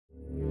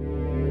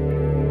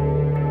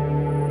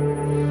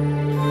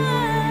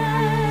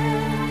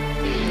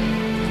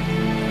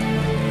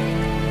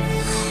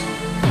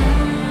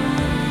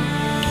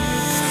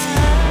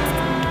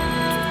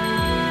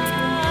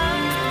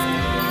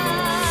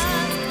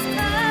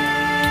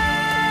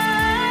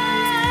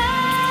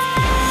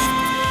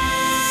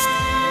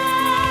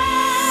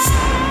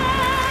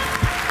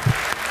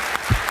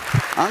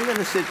I'm going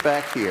to sit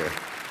back here.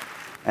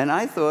 And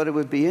I thought it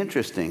would be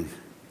interesting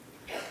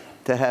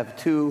to have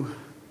two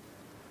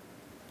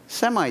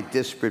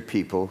semi-disparate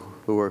people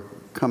who are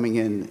coming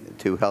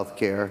into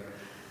healthcare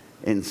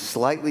in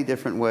slightly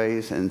different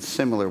ways and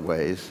similar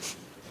ways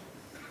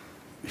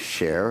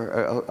share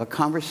a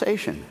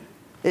conversation.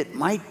 It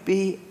might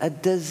be a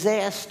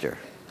disaster.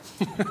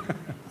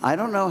 I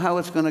don't know how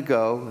it's going to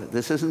go.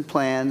 This isn't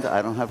planned.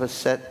 I don't have a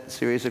set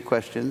series of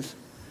questions.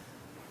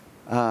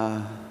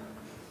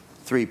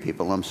 Three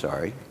people, I'm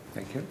sorry.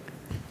 Thank you.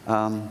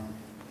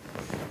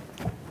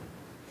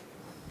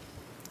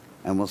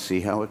 And we'll see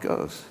how it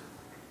goes.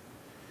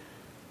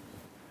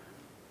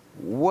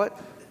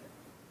 What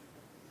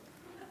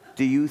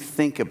do you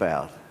think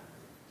about,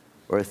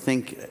 or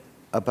think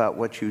about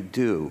what you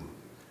do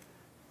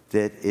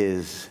that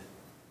is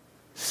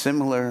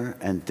similar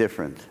and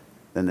different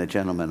than the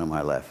gentleman on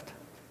my left?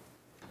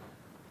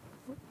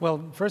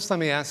 Well, first let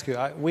me ask you,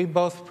 we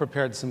both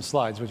prepared some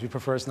slides. Would you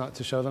prefer us not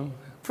to show them?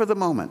 For the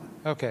moment.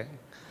 Okay.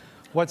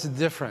 What's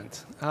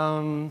different?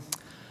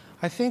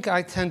 I think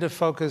I tend to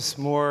focus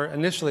more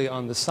initially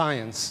on the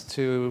science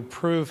to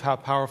prove how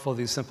powerful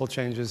these simple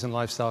changes in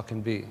lifestyle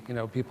can be. You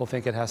know, people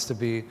think it has to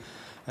be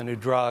a new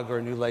drug or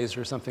a new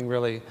laser or something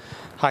really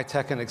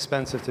high-tech and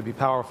expensive to be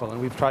powerful. And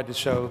we've tried to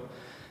show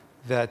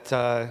that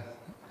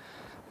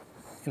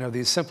you know,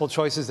 these simple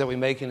choices that we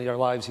make in our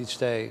lives each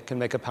day can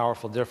make a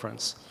powerful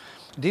difference.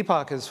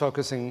 Deepak is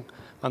focusing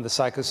on the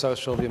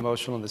psychosocial, the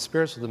emotional, and the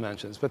spiritual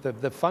dimensions. But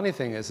the funny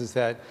thing is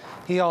that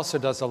he also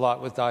does a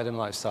lot with diet and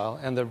lifestyle.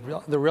 And the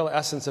real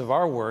essence of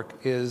our work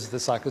is the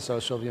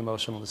psychosocial, the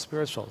emotional, and the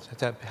spiritual.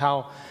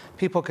 How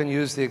people can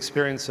use the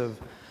experience of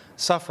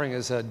suffering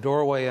as a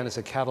doorway and as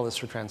a catalyst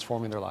for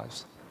transforming their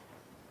lives.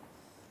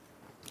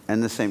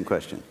 And the same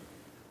question.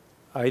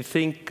 I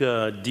think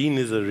Dean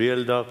is a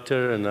real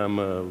doctor, and I'm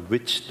a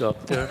witch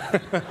doctor.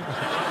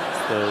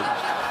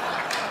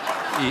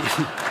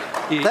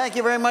 Thank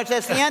you very much.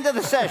 That's the end of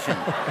the session.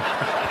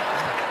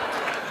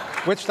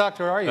 Which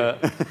doctor are you?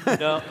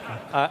 No,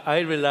 I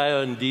rely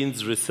on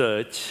Dean's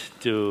research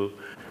to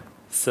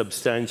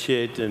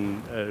substantiate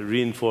and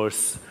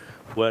reinforce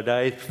what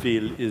I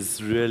feel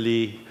is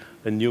really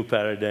a new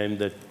paradigm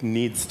that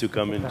needs to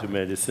come into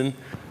medicine,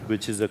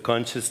 which is a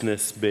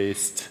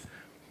consciousness-based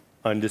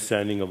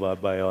understanding of our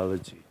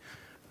biology.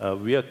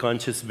 We are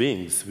conscious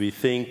beings. We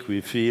think,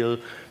 we feel,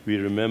 we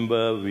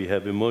remember, we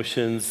have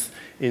emotions,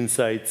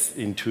 insights,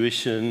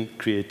 intuition,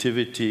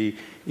 creativity,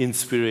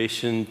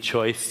 inspiration,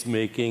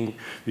 choice-making.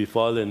 We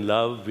fall in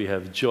love, we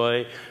have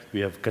joy, we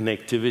have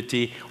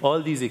connectivity.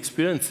 All these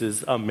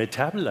experiences are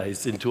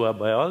metabolized into our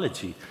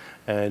biology.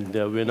 And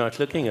we're not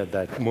looking at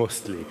that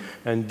mostly.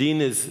 And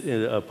Dean is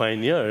a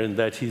pioneer in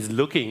that he's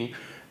looking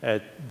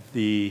at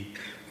the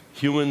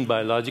human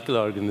biological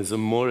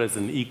organism more as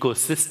an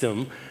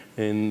ecosystem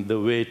in the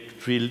way it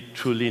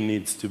truly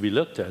needs to be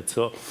looked at.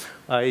 So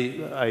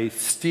I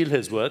steal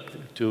his work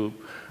to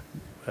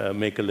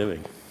make a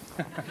living.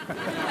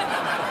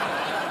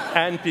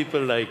 And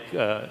people like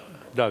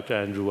Dr.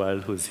 Andrew Weil,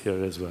 who's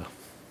here as well.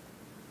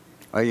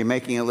 Are you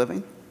making a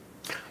living?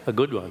 A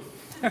good one.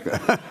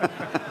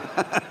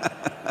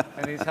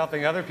 And he's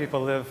helping other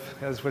people live,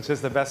 which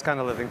is the best kind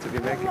of living to be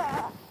making.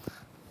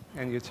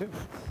 And you too.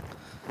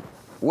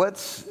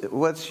 What's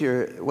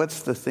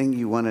the thing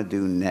you want to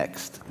do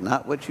next?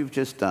 Not what you've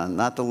just done,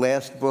 not the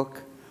last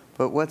book,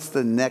 but what's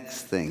the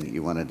next thing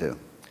you want to do?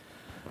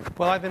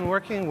 Well, I've been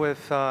working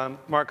with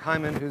Mark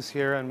Hyman, who's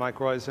here, and Mike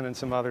Roizen, and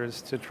some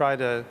others to try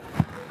to...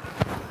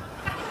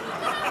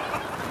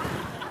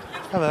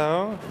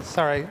 Hello.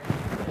 Sorry.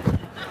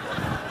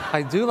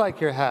 I do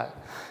like your hat.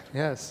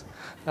 Yes.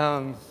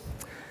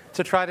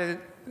 To try to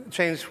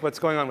change what's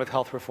going on with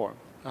health reform.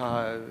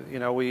 You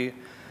know,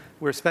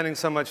 we're spending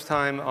so much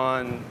time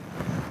on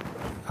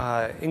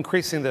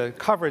increasing the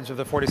coverage of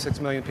the 46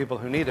 million people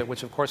who need it,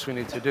 which of course we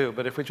need to do.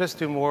 But if we just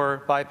do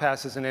more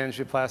bypasses and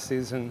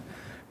angioplasties and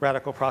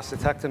radical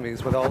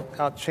prostatectomies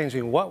without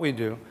changing what we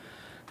do,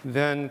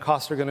 then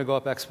costs are going to go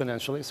up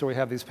exponentially. So we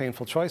have these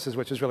painful choices,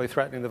 which is really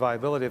threatening the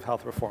viability of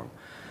health reform.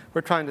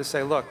 We're trying to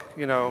say, look,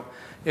 you know,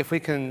 if we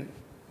can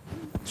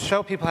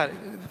show people how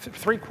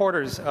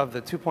 3/4 of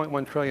the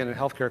 2.1 trillion in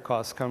healthcare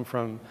costs come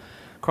from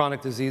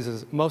chronic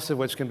diseases, most of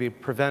which can be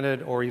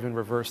prevented or even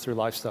reversed through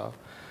lifestyle.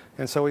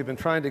 And so we've been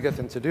trying to get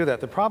them to do that.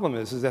 The problem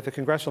is that the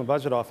Congressional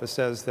Budget Office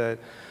says that,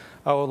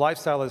 oh,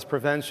 lifestyle is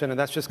prevention, and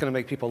that's just going to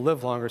make people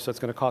live longer, so it's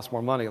going to cost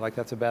more money, like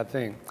that's a bad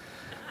thing.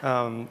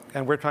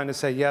 And we're trying to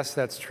say, yes,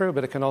 that's true,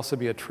 but it can also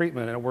be a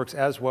treatment, and it works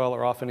as well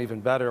or often even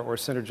better or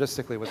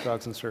synergistically with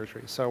drugs and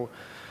surgery. So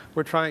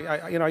we're trying,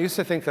 you know, I used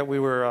to think that we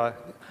were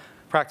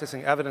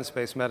practicing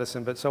evidence-based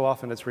medicine, but so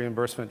often it's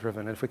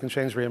reimbursement-driven. And if we can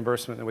change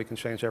reimbursement, then we can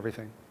change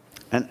everything.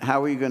 And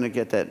how are you going to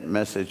get that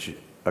message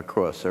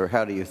across? Or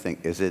how do you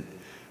think, is it,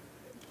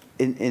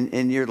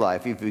 in your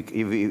life,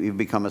 you've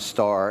become a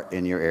star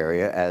in your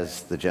area,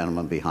 as the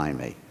gentleman behind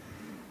me.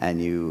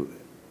 And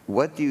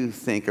what do you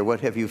think, or what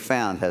have you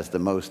found has the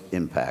most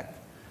impact?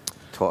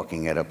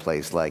 Talking at a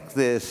place like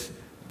this,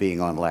 being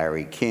on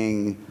Larry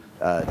King,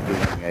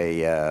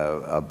 doing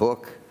a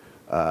book,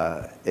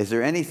 Is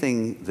there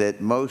anything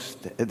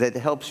that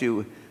helps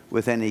you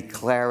with any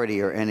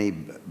clarity or any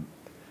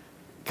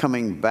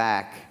coming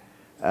back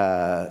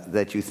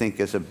that you think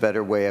is a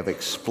better way of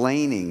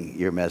explaining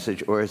your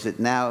message? Or is it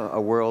now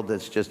a world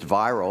that's just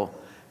viral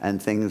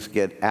and things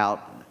get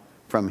out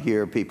from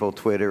here, people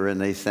Twitter and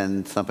they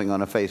send something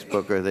on a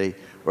Facebook,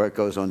 or it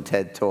goes on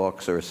TED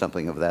Talks or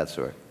something of that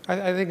sort?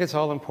 I think it's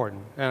all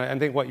important. And I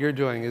think what you're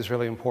doing is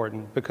really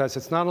important because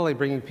it's not only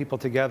bringing people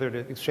together to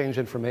exchange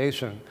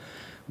information,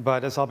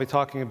 but as I'll be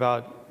talking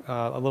about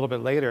a little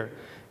bit later,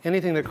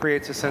 anything that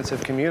creates a sense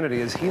of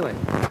community is healing.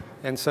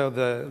 And so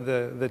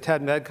the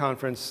TEDMED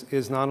conference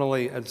is not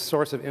only a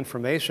source of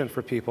information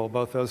for people,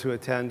 both those who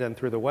attend and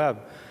through the web,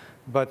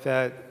 but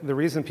that the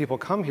reason people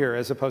come here,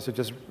 as opposed to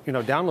just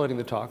downloading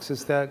the talks,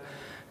 is that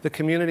the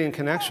community and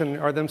connection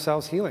are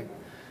themselves healing.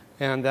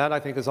 And that, I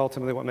think, is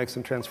ultimately what makes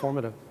them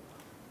transformative.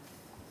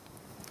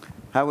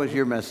 How was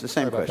your message? The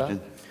same question.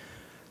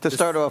 To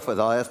start off with,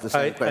 I'll ask the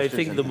same question. I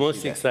think the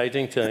most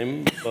exciting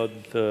time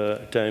about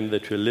the time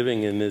that we're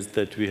living in is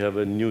that we have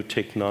a new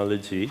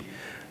technology,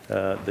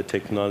 the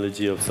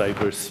technology of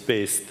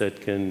cyberspace that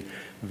can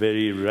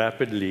very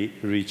rapidly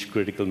reach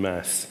critical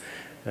mass.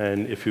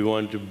 And if we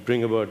want to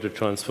bring about a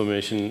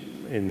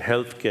transformation in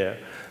healthcare,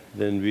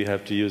 then we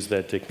have to use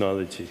that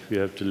technology. We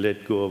have to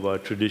let go of our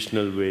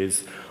traditional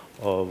ways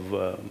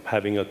of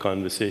having a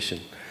conversation.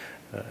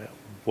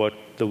 What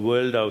the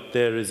world out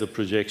there is a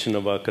projection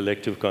of our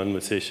collective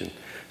conversation.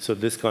 So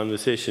this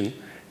conversation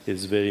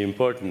is very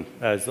important,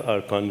 as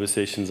are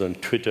conversations on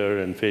Twitter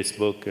and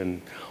Facebook and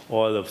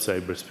all of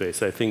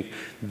cyberspace. I think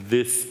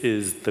this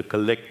is the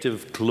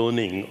collective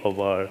cloning of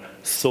our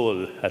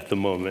soul at the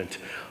moment.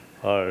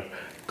 Our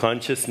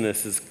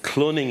consciousness is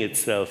cloning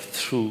itself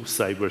through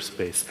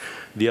cyberspace.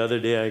 The other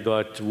day I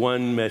got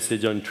one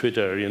message on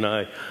Twitter,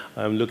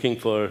 I'm looking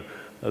for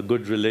a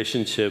good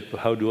relationship,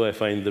 how do I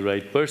find the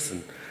right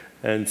person?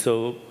 And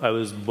so I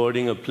was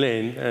boarding a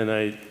plane and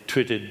I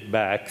tweeted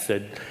back,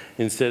 said,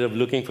 instead of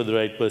looking for the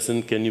right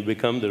person, can you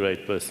become the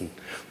right person?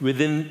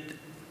 Within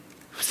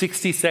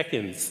 60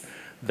 seconds,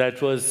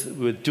 that was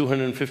with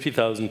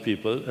 250,000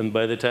 people, and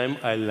by the time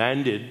I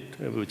landed,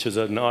 which was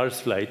an hour's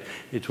flight,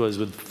 it was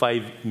with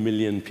 5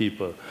 million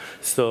people.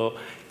 So,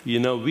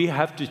 we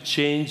have to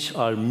change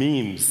our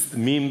memes.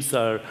 Memes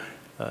are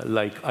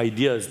like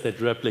ideas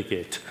that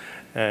replicate,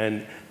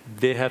 and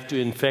they have to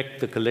infect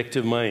the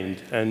collective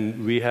mind,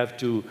 and we have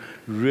to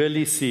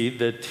really see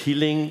that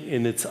healing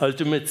in its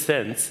ultimate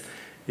sense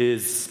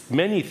is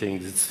many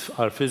things. It's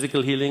our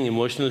physical healing,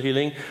 emotional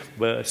healing,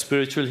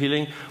 spiritual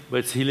healing, but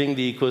it's healing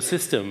the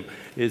ecosystem.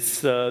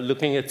 It's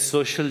looking at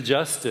social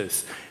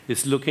justice.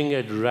 It's looking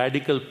at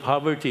radical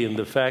poverty and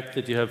the fact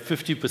that you have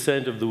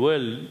 50% of the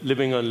world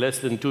living on less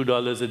than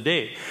 $2 a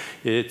day.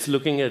 It's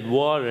looking at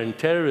war and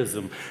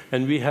terrorism.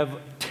 And we have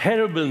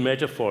terrible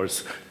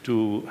metaphors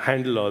to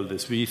handle all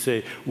this. We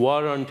say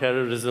war on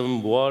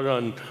terrorism, war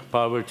on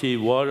poverty,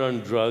 war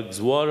on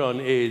drugs, war on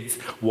AIDS,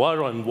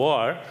 war on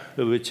war,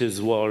 which is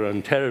war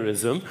on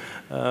terrorism.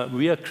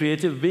 We are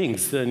creative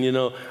beings. And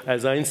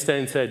as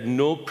Einstein said,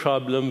 no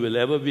problem will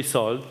ever be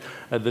solved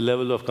at the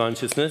level of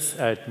consciousness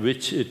at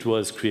which it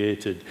was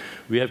created.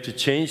 We have to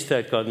change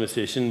that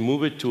conversation,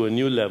 move it to a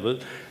new level,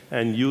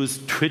 and use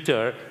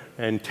Twitter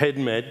and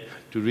TEDMED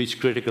to reach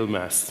critical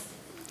mass.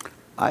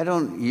 I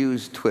don't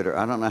use Twitter.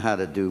 I don't know how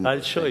to do.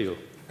 I'll show you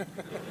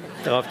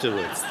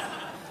afterwards.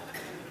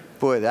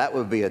 Boy, that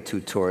would be a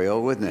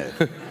tutorial, wouldn't it?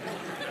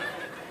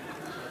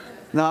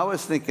 No, I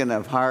was thinking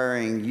of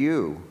hiring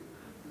you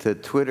to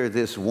Twitter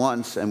this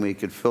once, and we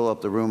could fill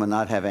up the room and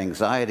not have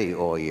anxiety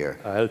all year.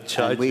 I'll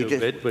charge you a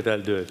bit, but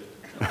I'll do it.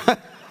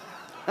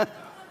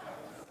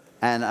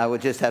 And I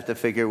would just have to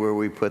figure where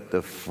we put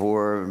the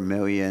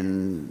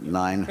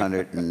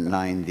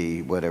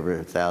 4,990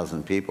 whatever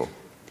thousand people.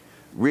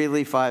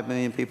 Really, 5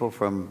 million people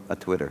from a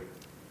Twitter?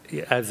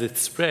 As it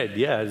spread,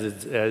 yeah,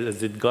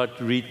 as it got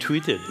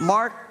retweeted.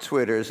 Mark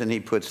Twitters, and he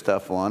put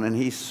stuff on, and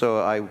he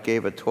saw, I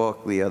gave a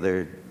talk the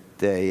other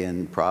day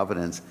in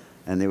Providence,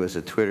 and there was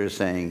a Twitter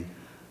saying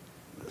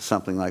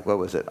something like, what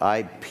was it?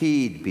 I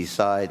peed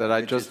beside... That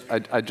I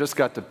just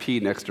got to pee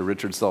next to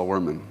Richard Saul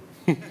Wurman.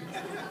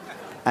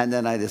 And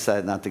then I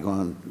decided not to go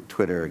on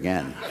Twitter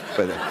again.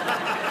 But,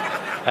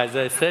 as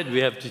I said, we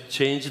have to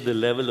change the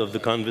level of the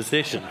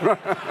conversation.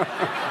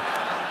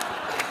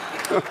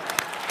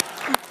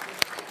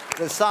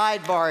 the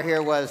sidebar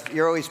here was,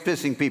 you're always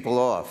pissing people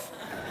off.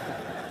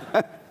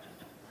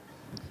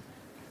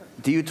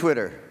 Do you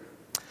Twitter?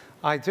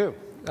 I do.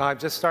 I've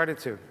just started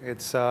to.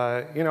 It's,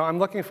 I'm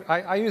looking for,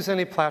 I use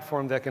any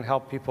platform that can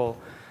help people.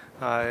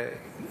 The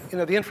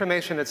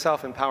information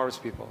itself empowers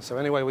people. So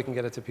any way we can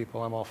get it to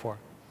people, I'm all for.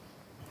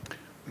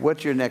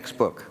 What's your next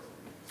book?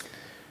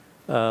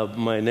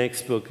 My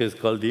next book is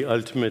called The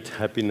Ultimate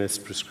Happiness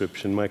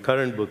Prescription. My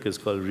current book is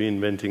called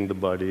Reinventing the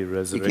Body,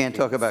 Resurrecting You can't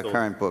talk about Soul.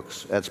 current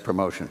books. That's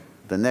promotion.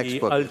 The next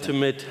book. The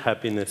Ultimate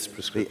Happiness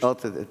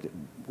Prescription.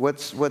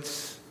 What's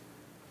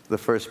the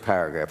first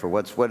paragraph, or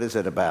what is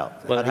it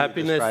about? Well, How do you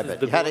happiness describe is it?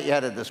 the You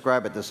had to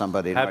describe it to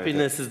somebody.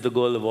 Happiness is the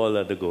goal of all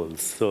other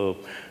goals. So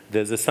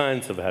there's a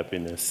science of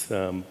happiness.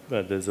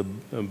 There's a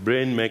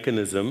brain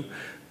mechanism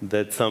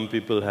that some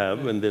people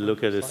have when they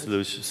look at a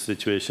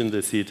situation,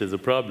 they see it as a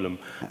problem.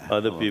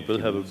 Other people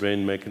have a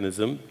brain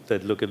mechanism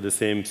that look at the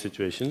same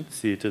situation,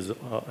 see it as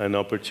an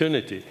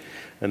opportunity.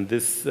 And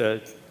this,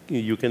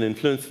 you can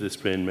influence this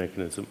brain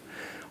mechanism.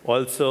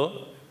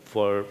 Also,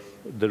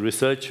 the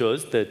research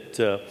shows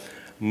that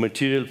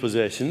material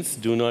possessions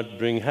do not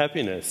bring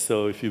happiness.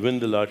 So if you win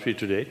the lottery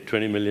today,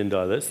 $20 million,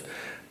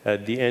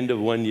 at the end of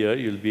 1 year,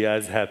 you'll be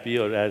as happy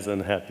or as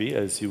unhappy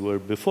as you were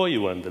before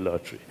you won the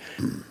lottery,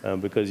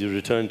 because you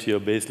return to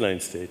your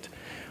baseline state.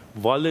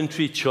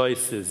 Voluntary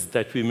choices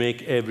that we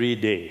make every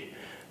day,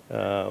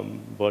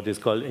 what is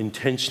called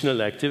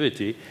intentional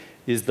activity,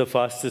 is the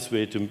fastest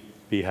way to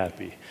be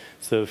happy.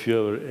 So if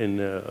you're in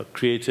a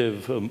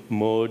creative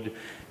mode,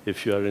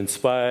 if you are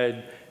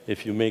inspired,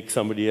 if you make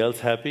somebody else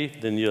happy,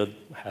 then you're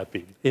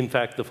happy. In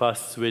fact, the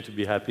fastest way to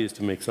be happy is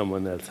to make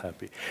someone else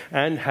happy.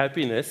 And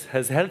happiness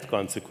has health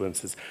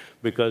consequences,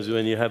 because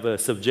when you have a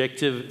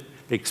subjective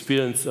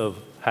experience of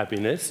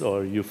happiness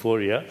or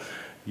euphoria,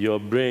 your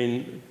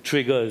brain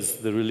triggers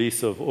the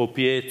release of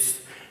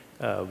opiates,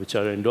 which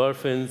are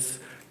endorphins,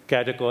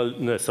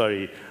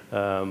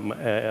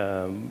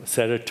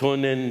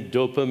 serotonin,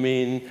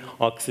 dopamine,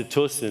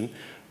 oxytocin,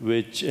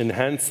 which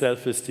enhance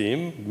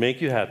self-esteem,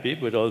 make you happy,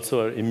 but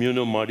also are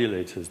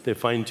immunomodulators. They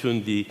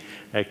fine-tune the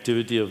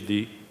activity of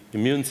the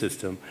immune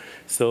system.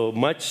 So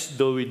much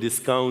though we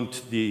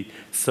discount the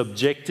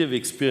subjective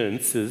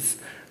experiences,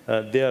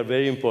 they are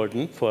very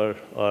important for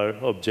our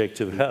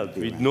objective health.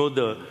 We know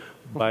the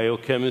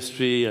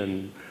biochemistry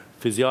and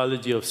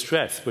physiology of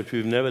stress, but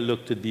we've never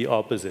looked at the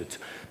opposite.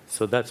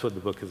 So that's what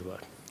the book is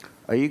about.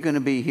 Are you going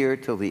to be here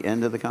till the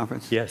end of the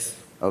conference? Yes.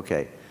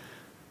 Okay.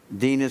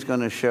 Dean is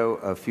going to show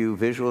a few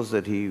visuals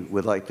that he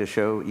would like to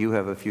show. You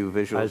have a few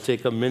visuals. I'll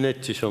take a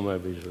minute to show my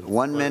visuals.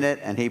 1 minute,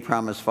 and he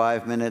promised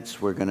 5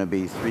 minutes. We're going to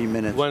be 3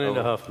 minutes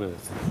over. 1.5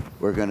 minutes.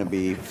 We're going to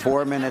be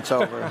 4 minutes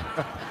over.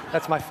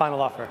 That's my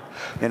final offer.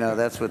 You know,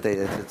 that's what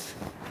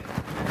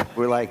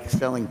we're like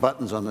selling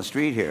buttons on the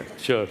street here.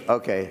 Sure.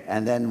 Okay,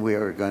 and then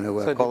we're going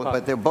to call it,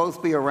 but they'll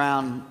both be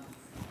around.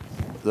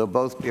 They'll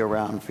both be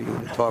around for you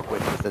to talk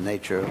with. It's the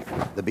nature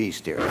of the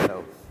beast here.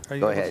 So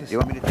go ahead. Do you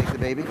want me to take the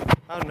baby?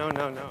 Oh, no,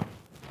 no, no.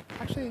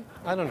 Actually,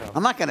 I don't know.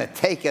 I'm not going to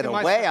take it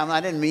away.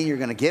 I didn't mean you're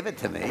going to give it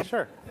to me.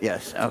 Sure.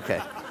 Yes,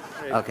 okay.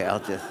 Okay, I'll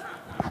just,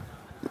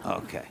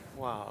 okay.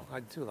 Wow,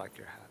 I do like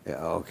your hat.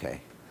 Yeah, okay.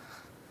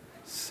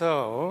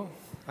 So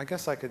I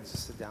guess I could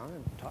just sit down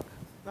and talk.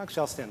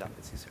 Actually, I'll stand up.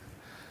 It's easier.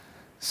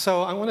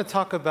 So I want to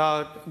talk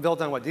about,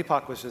 build on what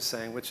Deepak was just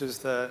saying, which is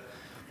the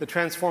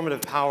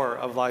transformative power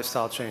of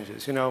lifestyle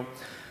changes. You know,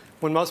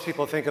 when most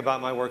people think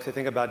about my work, they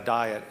think about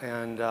diet.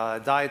 And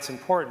diet's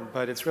important,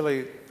 but it's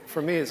really, for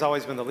me, it's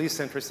always been the least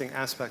interesting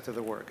aspect of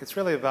the work. It's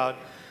really about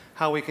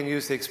how we can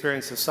use the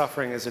experience of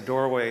suffering as a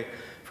doorway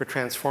for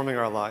transforming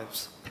our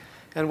lives.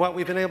 And what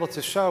we've been able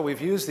to show, we've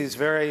used these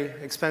very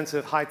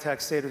expensive, high-tech,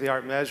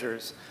 state-of-the-art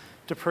measures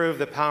to prove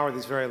the power of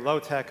these very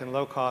low-tech and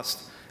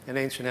low-cost and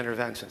ancient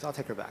interventions. I'll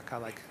take her back. I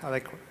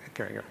like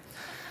carrying her.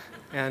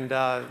 And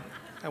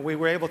we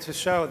were able to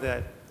show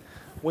that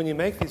when you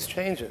make these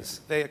changes,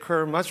 they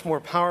occur much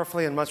more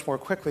powerfully and much more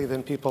quickly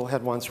than people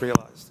had once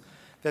realized.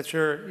 That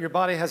your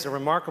body has a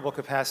remarkable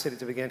capacity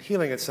to begin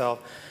healing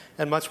itself,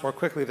 and much more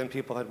quickly than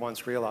people had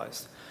once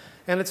realized.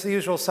 And it's the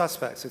usual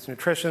suspects. It's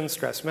nutrition,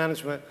 stress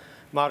management,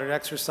 moderate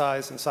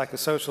exercise, and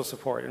psychosocial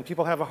support. And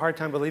people have a hard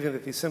time believing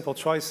that these simple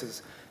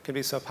choices can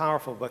be so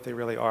powerful, but they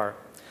really are.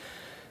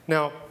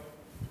 Now,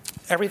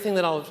 everything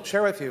that I'll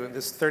share with you in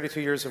this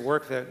 32 years of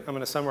work that I'm going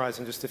to summarize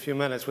in just a few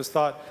minutes was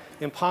thought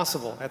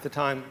impossible at the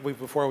time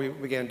before we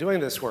began doing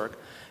this work.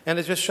 And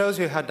it just shows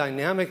you how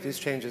dynamic these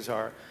changes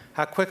are,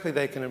 how quickly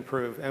they can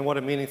improve, and what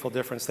a meaningful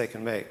difference they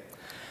can make.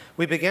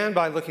 We began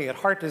by looking at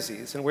heart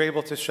disease, and we're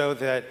able to show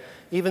that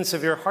even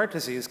severe heart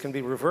disease can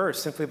be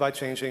reversed simply by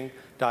changing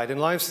diet and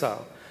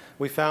lifestyle.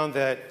 We found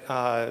that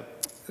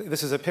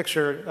this is a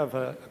picture of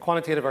a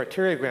quantitative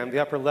arteriogram. The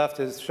upper left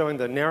is showing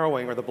the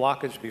narrowing or the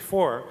blockage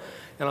before,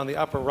 and on the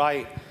upper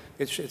right,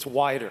 it's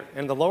wider.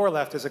 And the lower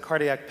left is a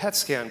cardiac PET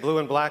scan. Blue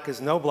and black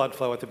is no blood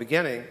flow at the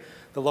beginning.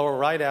 The lower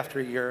right after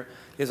a year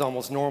is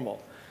almost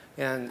normal.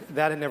 And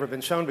that had never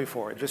been shown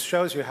before. It just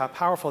shows you how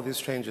powerful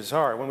these changes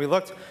are. When we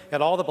looked at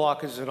all the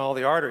blockages in all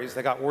the arteries,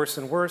 they got worse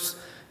and worse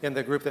in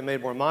the group that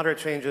made more moderate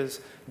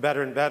changes,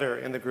 better and better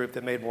in the group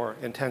that made more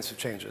intensive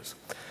changes.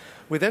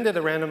 We then did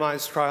a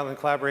randomized trial in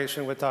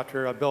collaboration with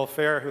Dr. Bill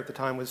Fair, who at the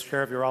time was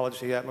chair of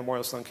urology at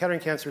Memorial Sloan Kettering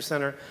Cancer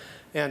Center,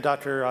 and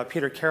Dr.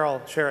 Peter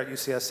Carroll, chair at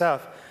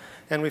UCSF.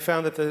 And we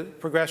found that the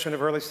progression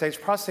of early-stage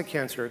prostate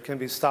cancer can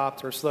be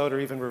stopped or slowed or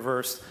even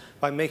reversed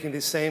by making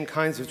these same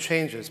kinds of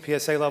changes.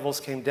 PSA levels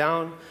came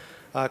down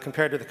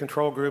compared to the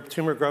control group.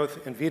 Tumor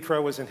growth in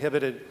vitro was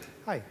inhibited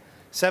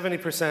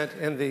 70%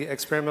 in the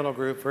experimental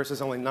group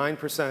versus only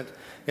 9%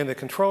 in the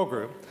control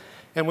group.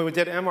 And when we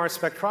did MR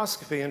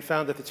spectroscopy and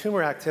found that the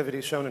tumor activity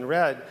shown in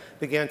red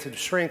began to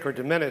shrink or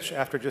diminish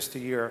after just a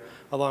year,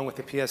 along with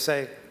the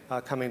PSA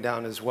coming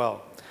down as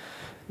well.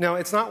 Now,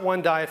 it's not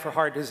one diet for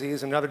heart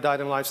disease, another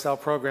diet and lifestyle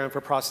program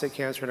for prostate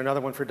cancer, and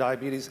another one for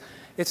diabetes.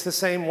 It's the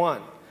same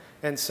one.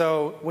 And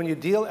so when you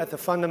deal at the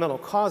fundamental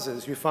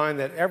causes, you find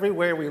that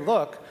everywhere we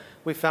look,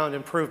 we found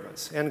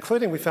improvements, and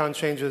including we found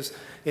changes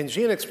in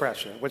gene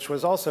expression, which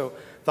was also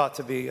thought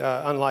to be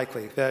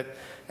unlikely. That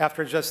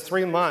after just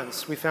 3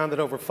 months, we found that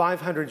over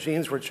 500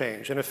 genes were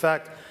changed. In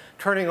effect,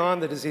 turning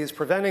on the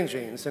disease-preventing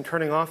genes and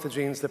turning off the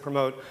genes that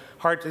promote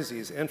heart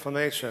disease,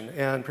 inflammation,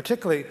 and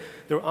particularly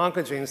the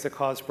oncogenes that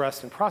cause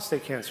breast and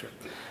prostate cancer.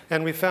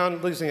 And we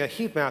found, using a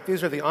heat map,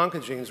 these are the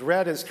oncogenes.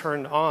 Red is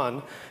turned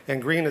on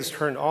and green is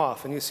turned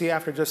off. And you see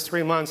after just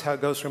 3 months how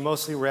it goes from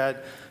mostly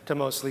red to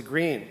mostly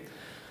green.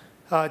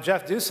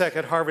 Jeff Dusek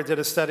at Harvard did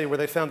a study where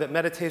they found that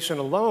meditation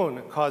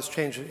alone caused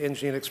change in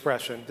gene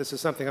expression. This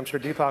is something I'm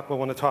sure Deepak will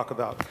want to talk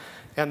about.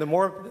 And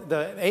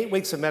the 8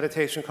 weeks of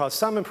meditation caused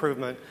some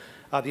improvement.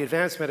 The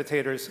advanced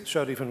meditators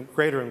showed even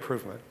greater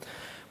improvement.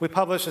 We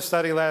published a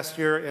study last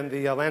year in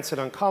the Lancet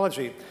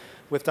Oncology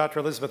with Dr.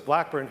 Elizabeth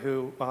Blackburn,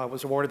 who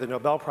was awarded the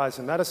Nobel Prize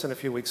in Medicine a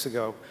few weeks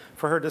ago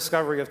for her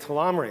discovery of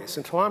telomerase.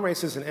 And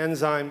telomerase is an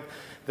enzyme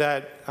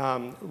that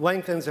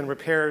lengthens and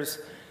repairs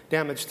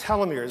damaged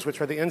telomeres,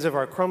 which are the ends of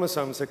our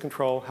chromosomes that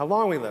control how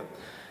long we live.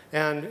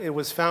 And it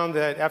was found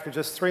that after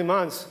just 3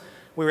 months,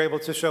 we were able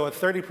to show a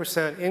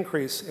 30%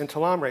 increase in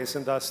telomerase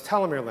and thus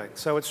telomere length.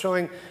 So it's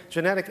showing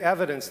genetic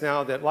evidence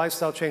now that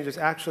lifestyle changes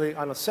actually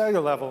on a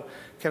cellular level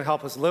can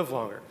help us live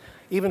longer.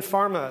 Even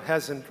pharma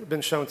hasn't been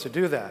shown to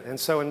do that. And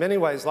so in many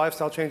ways,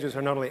 lifestyle changes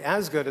are not only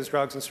as good as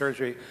drugs and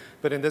surgery,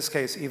 but in this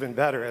case, even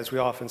better, as we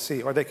often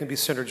see, or they can be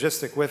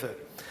synergistic with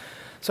it.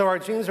 So our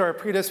genes are a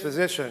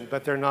predisposition,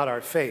 but they're not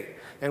our fate.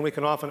 And we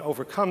can often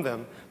overcome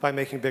them by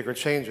making bigger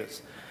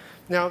changes.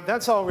 Now,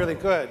 that's all really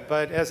good,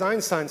 but as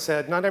Einstein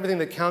said, not everything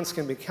that counts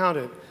can be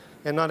counted,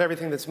 and not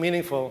everything that's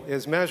meaningful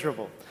is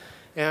measurable.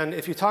 And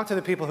if you talk to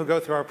the people who go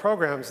through our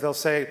programs, they'll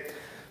say,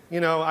 you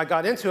know, I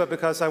got into it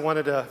because I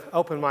wanted to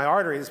open my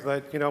arteries,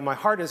 but you know, my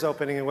heart is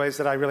opening in ways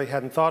that I really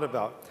hadn't thought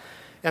about.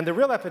 And the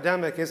real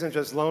epidemic isn't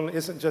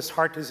just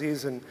heart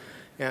disease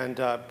and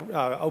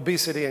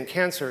obesity and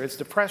cancer. It's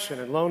depression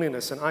and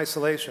loneliness and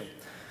isolation.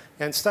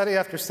 And study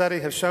after study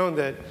have shown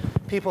that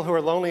people who are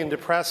lonely and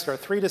depressed are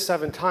 3 to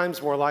 7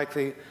 times more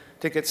likely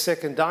to get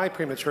sick and die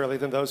prematurely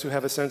than those who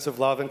have a sense of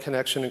love and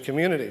connection and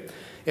community.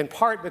 In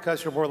part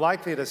because you're more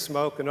likely to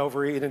smoke and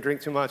overeat and drink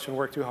too much and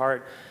work too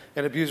hard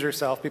and abuse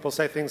yourself. People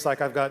say things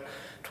like, I've got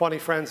 20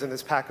 friends in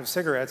this pack of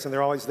cigarettes and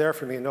they're always there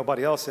for me and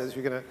nobody else is.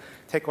 You're going to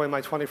take away my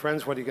 20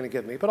 friends, what are you going to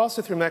give me? But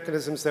also through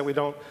mechanisms that we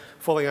don't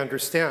fully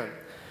understand.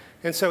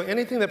 And so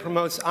anything that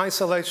promotes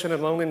isolation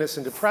and loneliness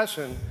and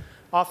depression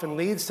often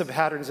leads to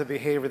patterns of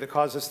behavior that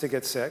cause us to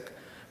get sick,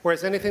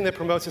 whereas anything that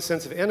promotes a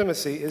sense of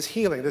intimacy is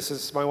healing. This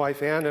is my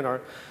wife, Ann, and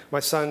my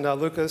son,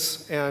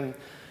 Lucas, and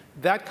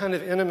that kind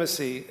of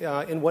intimacy,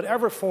 in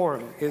whatever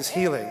form, is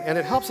healing. And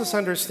it helps us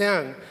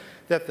understand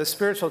that the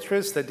spiritual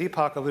truths that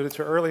Deepak alluded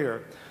to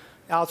earlier,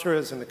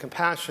 altruism and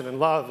compassion and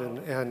love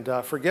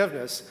and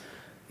forgiveness,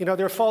 you know,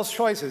 they're false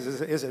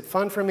choices. Is it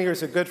fun for me or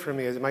is it good for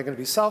me? Am I going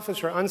to be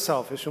selfish or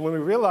unselfish? And when we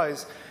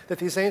realize that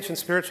these ancient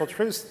spiritual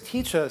truths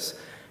teach us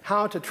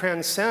how to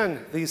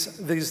transcend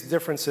these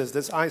differences,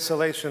 this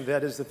isolation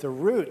that is at the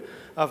root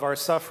of our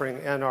suffering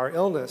and our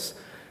illness,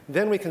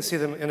 then we can see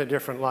them in a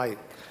different light.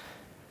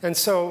 And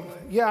so,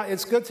 yeah,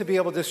 it's good to be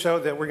able to show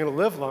that we're going to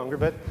live longer,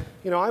 but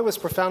you know, I was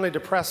profoundly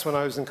depressed when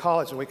I was in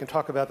college, and we can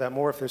talk about that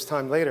more if there's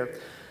time later.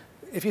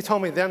 If you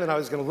told me then that I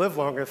was going to live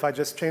longer if I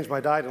just changed my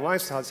diet and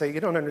lifestyle, I'd say, you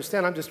don't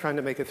understand, I'm just trying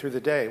to make it through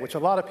the day, which a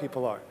lot of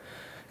people are.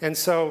 And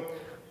so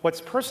what's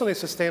personally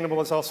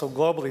sustainable is also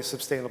globally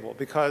sustainable,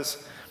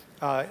 because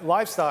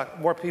livestock,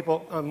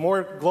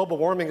 more global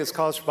warming is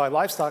caused by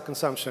livestock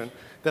consumption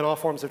than all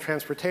forms of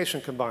transportation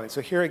combined. So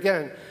here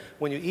again,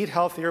 when you eat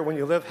healthier, when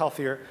you live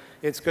healthier,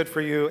 it's good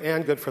for you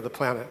and good for the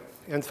planet.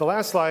 And the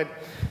last slide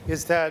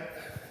is that,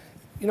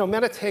 you know,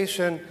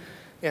 meditation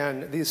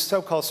and these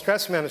so-called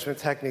stress management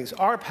techniques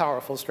are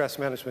powerful stress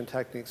management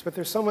techniques, but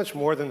there's so much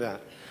more than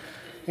that.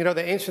 You know,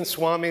 the ancient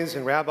swamis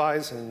and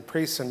rabbis and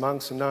priests and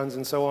monks and nuns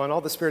and so on,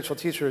 all the spiritual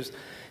teachers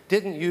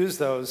didn't use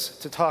those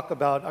to talk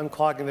about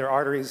unclogging their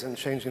arteries and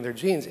changing their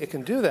genes. It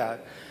can do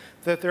that,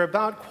 that they're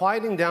about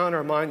quieting down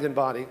our mind and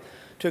body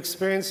to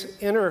experience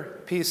inner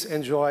peace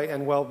and joy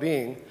and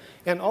well-being,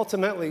 and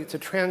ultimately to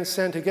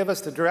transcend, to give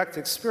us the direct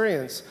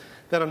experience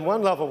that on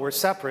one level we're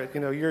separate, you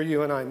know, you're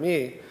you and I'm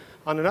me.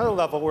 On another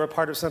level, we're a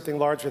part of something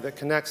larger that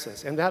connects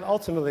us. And that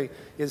ultimately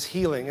is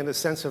healing in the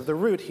sense of the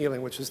root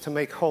healing, which is to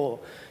make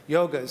whole.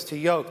 Yoga is to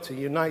yoke, to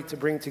unite, to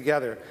bring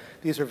together.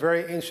 These are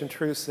very ancient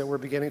truths that we're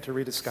beginning to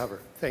rediscover.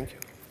 Thank you.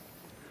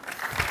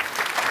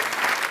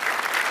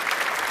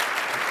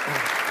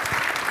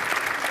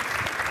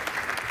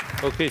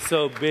 Okay,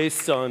 so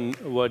based on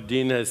what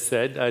Dean has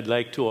said, I'd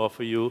like to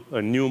offer you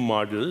a new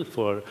model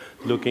for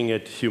looking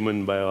at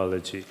human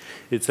biology.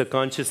 It's a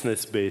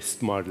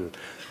consciousness-based model,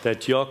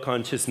 that your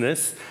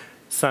consciousness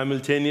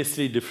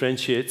simultaneously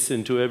differentiates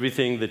into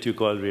everything that you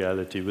call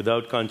reality.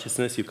 Without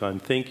consciousness, you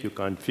can't think, you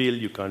can't feel,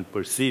 you can't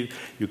perceive,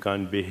 you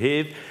can't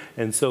behave.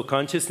 And so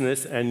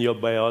consciousness and your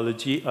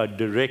biology are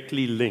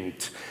directly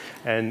linked.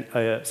 And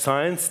a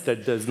science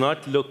that does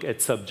not look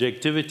at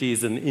subjectivity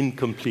is an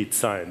incomplete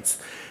science.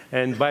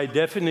 And by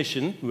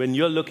definition, when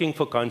you're looking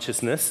for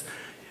consciousness,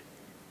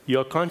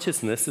 your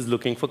consciousness is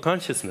looking for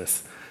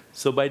consciousness.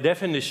 So by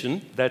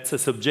definition, that's a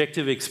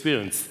subjective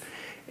experience.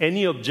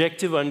 Any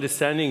objective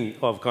understanding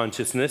of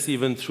consciousness,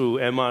 even through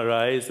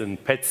MRIs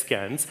and PET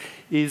scans,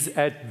 is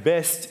at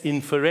best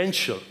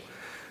inferential.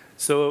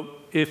 So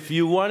if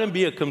you want to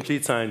be a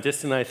complete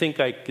scientist, and I think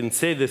I can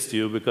say this to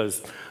you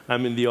because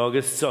I'm in the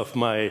August of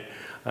my,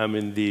 I'm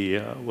in the,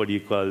 what do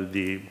you call,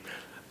 the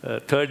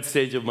third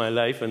stage of my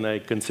life, and I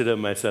consider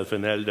myself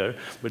an elder.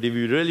 But if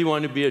you really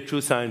want to be a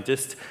true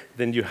scientist,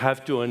 then you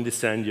have to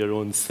understand your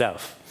own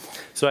self.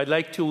 So I'd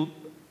like to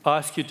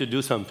ask you to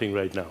do something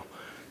right now.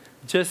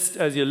 Just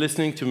as you're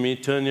listening to me,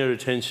 turn your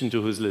attention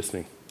to who's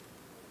listening.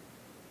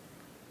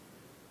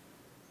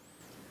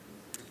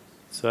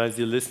 So as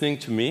you're listening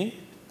to me,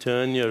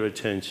 turn your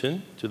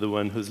attention to the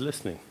one who's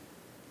listening.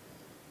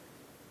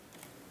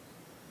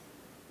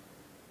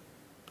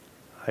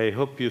 I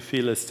hope you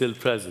feel a still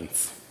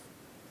presence.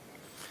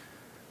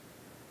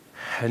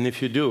 And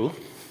if you do,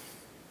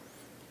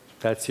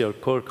 that's your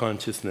core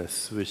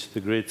consciousness, which the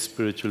great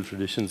spiritual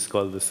traditions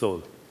call the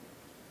soul.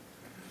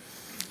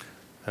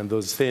 And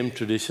those same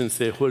traditions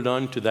say, hold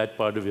on to that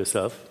part of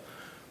yourself,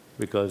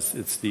 because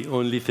it's the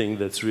only thing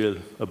that's real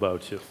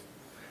about you.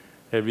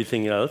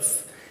 Everything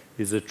else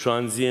is a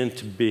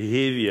transient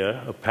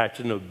behavior, a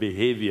pattern of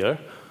behavior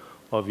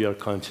of your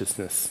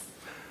consciousness.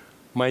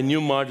 My new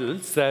model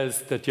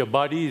says that your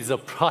body is a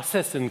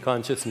process in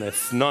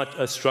consciousness, not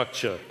a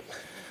structure.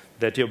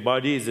 That your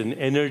body is an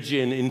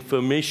energy and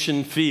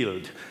information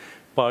field,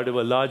 part of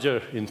a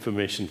larger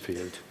information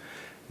field.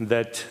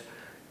 That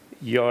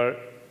your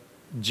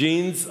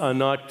genes are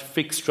not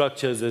fixed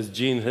structures, as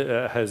Dean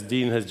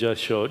has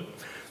just showed.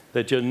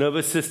 That your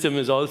nervous system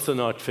is also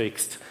not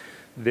fixed.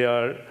 They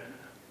are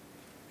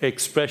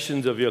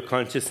expressions of your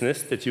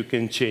consciousness that you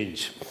can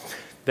change.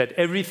 That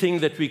everything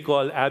that we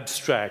call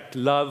abstract,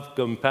 love,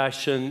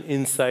 compassion,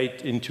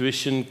 insight,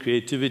 intuition,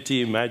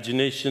 creativity,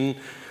 imagination,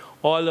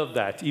 all of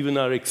that, even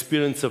our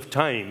experience of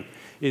time,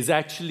 is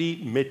actually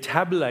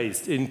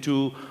metabolized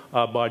into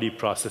our body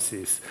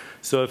processes.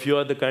 So if you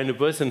are the kind of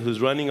person who's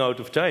running out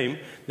of time,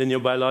 then your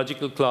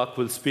biological clock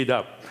will speed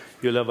up.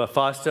 You'll have a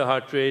faster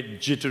heart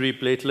rate, jittery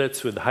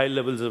platelets with high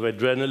levels of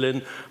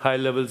adrenaline, high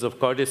levels of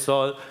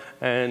cortisol,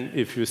 and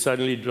if you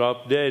suddenly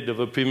drop dead of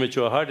a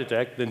premature heart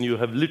attack, then you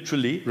have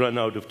literally run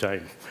out of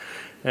time.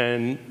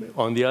 And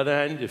on the other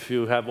hand, if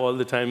you have all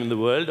the time in the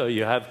world, or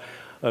you have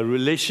a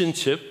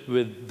relationship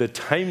with the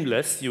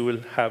timeless, you will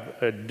have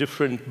a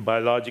different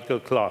biological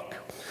clock.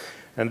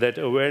 And that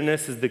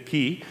awareness is the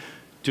key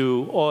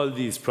to all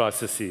these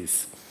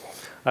processes.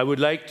 I would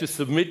like to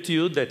submit to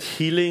you that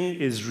healing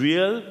is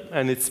real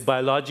and it's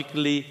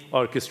biologically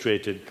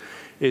orchestrated.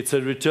 It's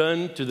a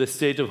return to the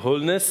state of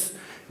wholeness.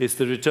 It's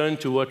the return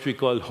to what we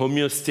call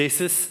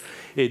homeostasis,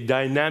 a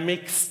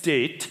dynamic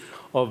state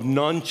of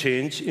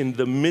non-change in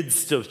the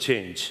midst of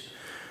change.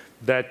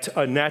 That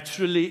a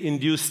naturally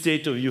induced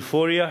state of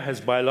euphoria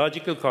has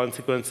biological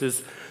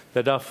consequences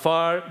that are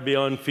far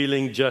beyond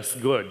feeling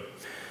just good.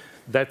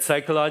 That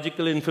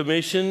psychological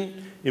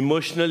information,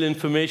 emotional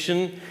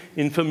information,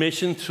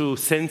 information through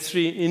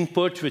sensory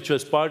input, which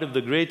was part of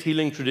the great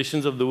healing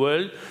traditions of the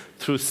world,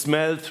 through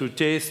smell, through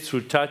taste,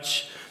 through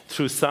touch,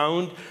 through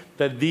sound,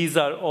 that these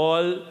are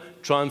all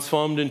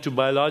transformed into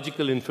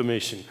biological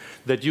information.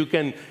 That you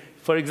can,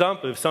 for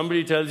example, if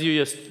somebody tells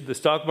you the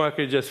stock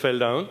market just fell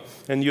down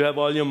and you have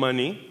all your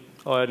money,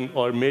 or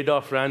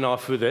Madoff ran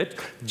off with it,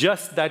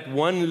 just that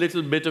one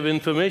little bit of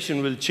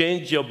information will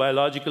change your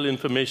biological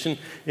information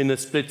in a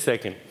split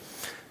second.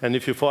 And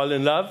if you fall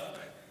in love,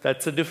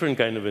 that's a different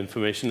kind of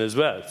information as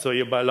well. So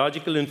your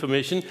biological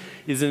information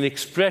is an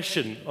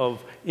expression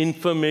of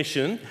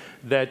information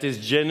that is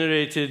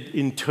generated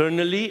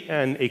internally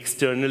and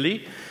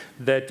externally.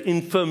 That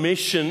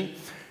information,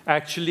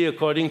 actually,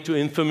 according to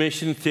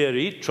information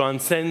theory,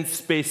 transcends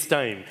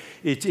space-time.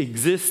 It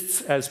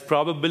exists as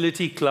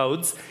probability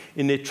clouds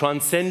in a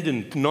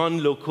transcendent,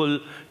 non-local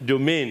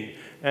domain.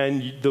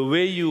 And the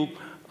way you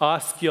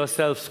ask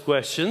yourselves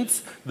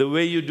questions, the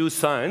way you do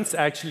science,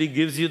 actually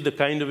gives you the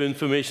kind of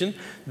information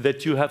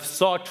that you have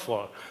sought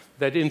for.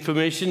 That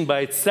information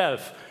by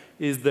itself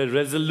is the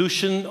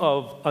resolution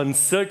of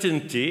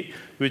uncertainty,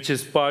 which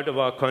is part of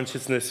our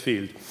consciousness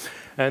field.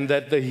 And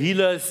that the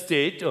healer's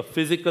state of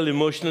physical,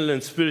 emotional,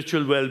 and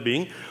spiritual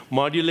well-being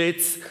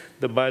modulates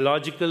the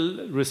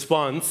biological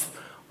response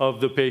of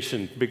the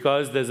patient,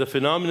 because there's a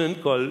phenomenon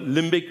called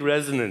limbic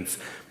resonance.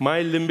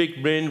 My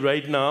limbic brain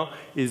right now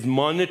is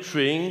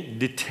monitoring,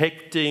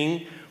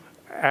 detecting,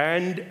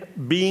 and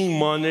being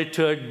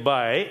monitored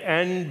by,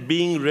 and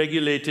being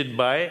regulated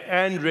by,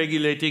 and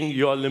regulating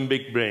your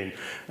limbic brain.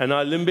 And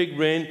our limbic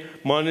brain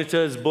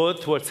monitors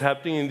both what's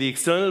happening in the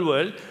external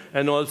world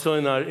and also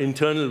in our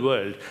internal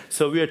world.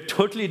 So we are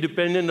totally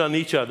dependent on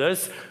each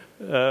other's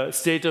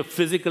state of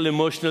physical,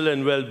 emotional,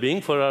 and well-being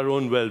for our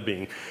own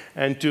well-being.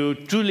 And to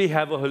truly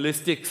have a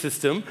holistic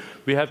system,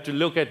 we have to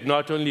look at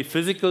not only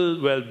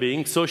physical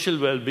well-being, social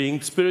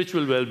well-being,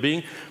 spiritual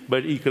well-being,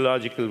 but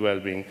ecological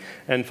well-being.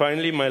 And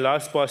finally, my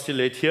last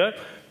postulate here,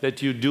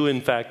 that you do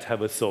in fact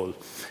have a soul.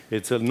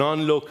 It's a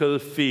non-local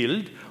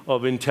field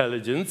of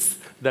intelligence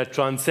that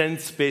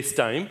transcends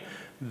space-time,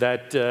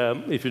 that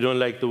if you don't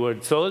like the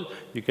word soul,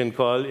 you can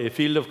call a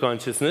field of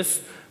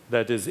consciousness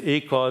that is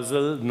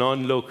acausal,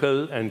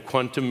 non-local, and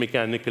quantum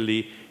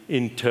mechanically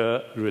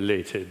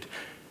interrelated.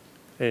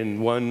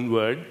 In one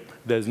word,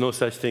 there's no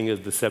such thing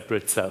as the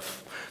separate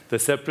self. The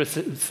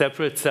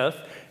separate self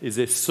is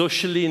a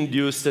socially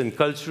induced and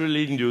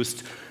culturally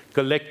induced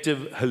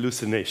collective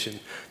hallucination.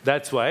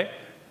 That's why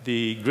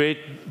the great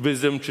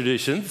wisdom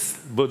traditions,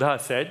 Buddha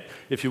said,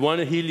 if you want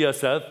to heal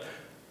yourself,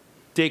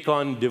 take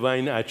on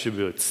divine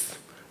attributes: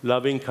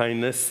 loving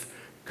kindness,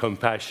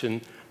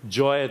 compassion,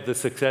 joy at the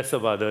success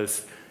of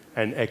others,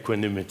 and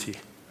equanimity,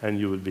 and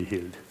you will be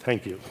healed.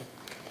 Thank you.